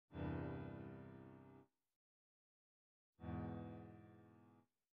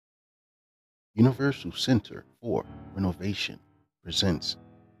Universal Center for Renovation presents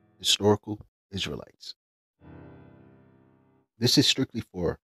Historical Israelites. This is strictly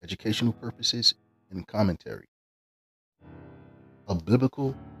for educational purposes and commentary. A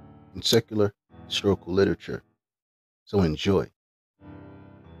biblical and secular historical literature. So enjoy.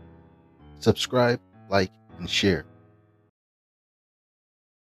 Subscribe, like, and share.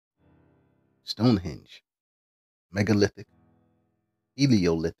 Stonehenge, Megalithic,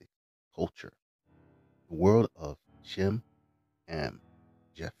 Heliolithic culture. The world of Shem, Ham,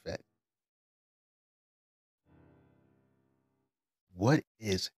 Japheth. What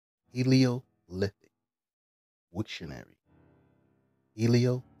is Heliolithic? Dictionary.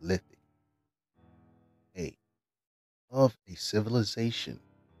 Heliolithic. A. Of a civilization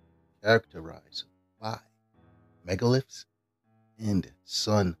characterized by megaliths and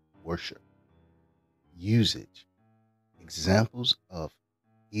sun worship. Usage. Examples of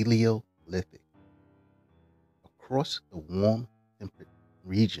Heliolithic. Across the warm temperate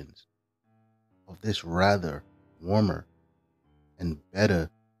regions of this rather warmer and better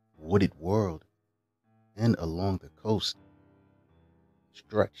wooded world, and along the coast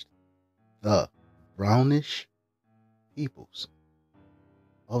stretched the brownish peoples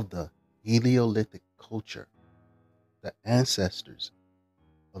of the Heliolithic culture, the ancestors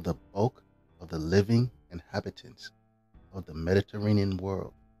of the bulk of the living inhabitants of the Mediterranean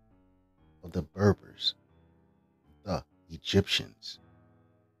world, of the Berbers, the Egyptians,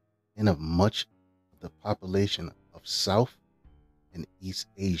 and of much of the population of South and East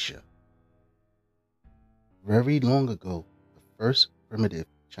Asia. Very long ago, the first primitive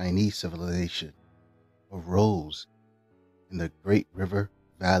Chinese civilization arose in the great river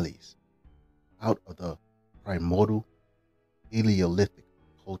valleys out of the primordial Heliolithic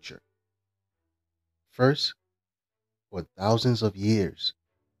culture. First, for thousands of years,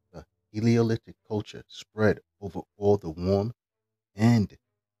 the Heliolithic culture spread over all the warm and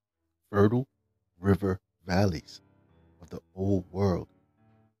fertile river valleys of the old world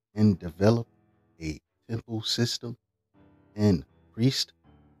and developed a temple system and priest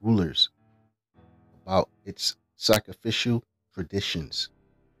rulers about its sacrificial traditions.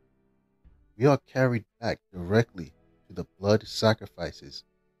 We are carried back directly to the blood sacrifices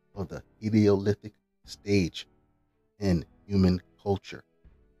of the Heliolithic stage in human culture.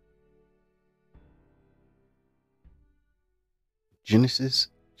 Genesis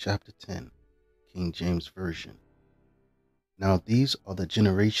chapter 10, King James Version. Now these are the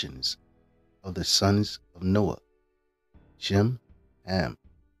generations of the sons of Noah, Shem, Ham,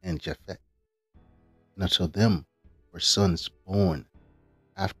 and Japheth. And unto them were sons born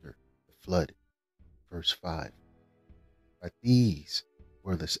after the flood. Verse 5. But these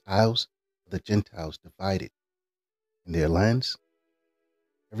were the isles of the Gentiles divided in their lands,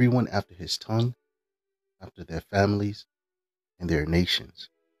 everyone after his tongue, after their families, and their nations.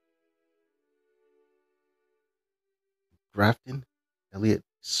 Grafton Elliott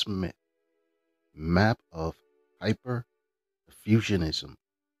Smith, Map of Hyper-Diffusionism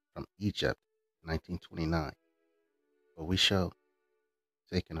from Egypt, 1929. But we shall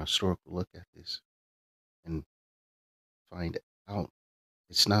take an historical look at this and find out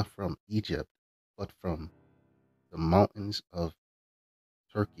it's not from Egypt, but from the mountains of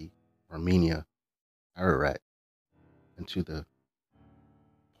Turkey, Armenia, Ararat, and to the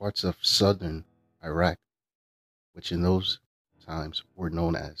parts of southern Iraq, which in those times were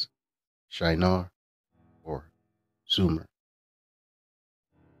known as Shinar or Sumer.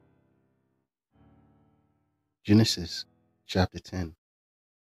 Genesis chapter 10,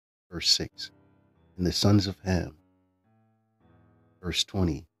 verse 6. And the sons of Ham. Verse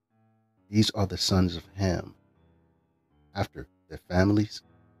 20. These are the sons of Ham, after their families,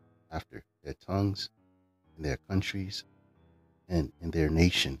 after their tongues, in their countries, and in their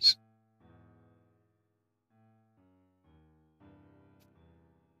nations.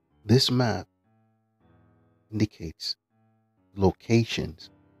 This map indicates locations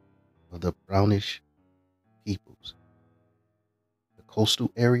of the brownish peoples, the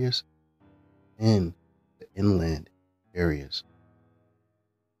coastal areas, and the inland areas.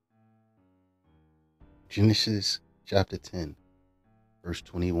 Genesis chapter 10, verse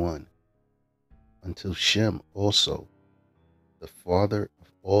 21. Until Shem also, the father of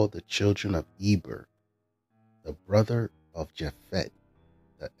all the children of Eber, the brother of Japheth,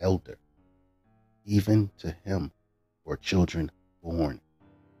 the elder, even to him were children born.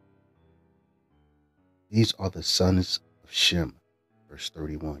 These are the sons of Shem, verse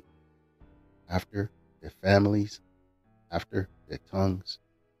 31, after their families, after their tongues,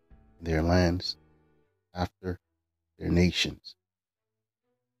 their lands, after their nations.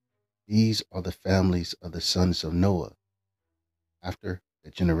 These are the families of the sons of Noah, after the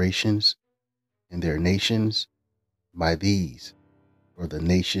generations and their nations. By these were the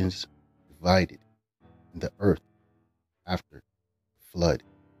nations divided in the earth after the flood.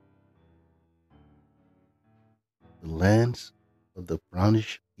 The lands of the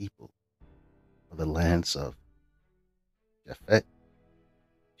brownish people are the lands of Japheth,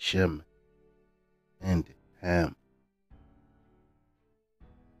 Shem, and Ham.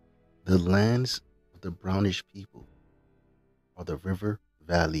 The lands of the brownish people are the river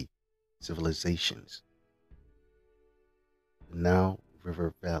valley civilizations. The Nile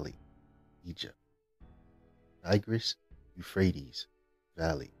River Valley, Egypt. Tigris Euphrates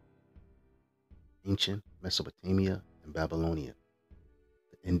Valley, ancient Mesopotamia and Babylonia.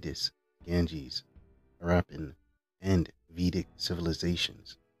 The Indus, Ganges, Harappan, and Vedic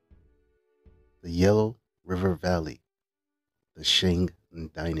civilizations. The Yellow River Valley, the Shang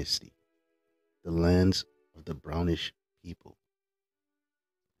Dynasty, the lands of the brownish people.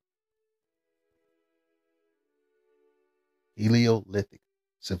 Heliolithic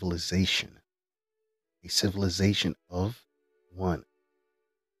civilization, a civilization of 1.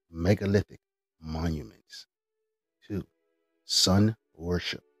 Megalithic monuments. 2. Sun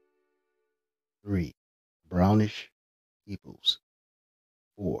worship. 3. Brownish peoples.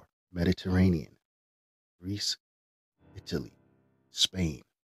 4. Mediterranean, Greece, Italy, Spain,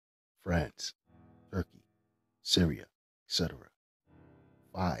 France, Turkey, Syria, etc.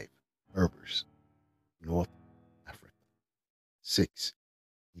 5. Berbers, North Africa. 6.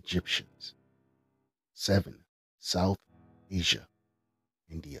 Egyptians. 7. South Asia,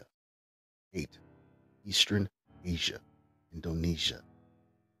 India. 8. Eastern Asia, Indonesia.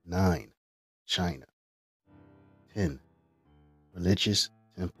 9. China. 10. Religious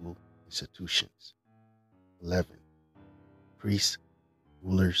temple institutions. 11. Priests,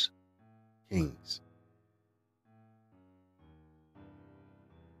 rulers, kings.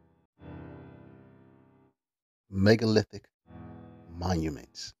 Megalithic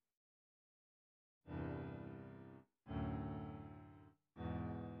monuments.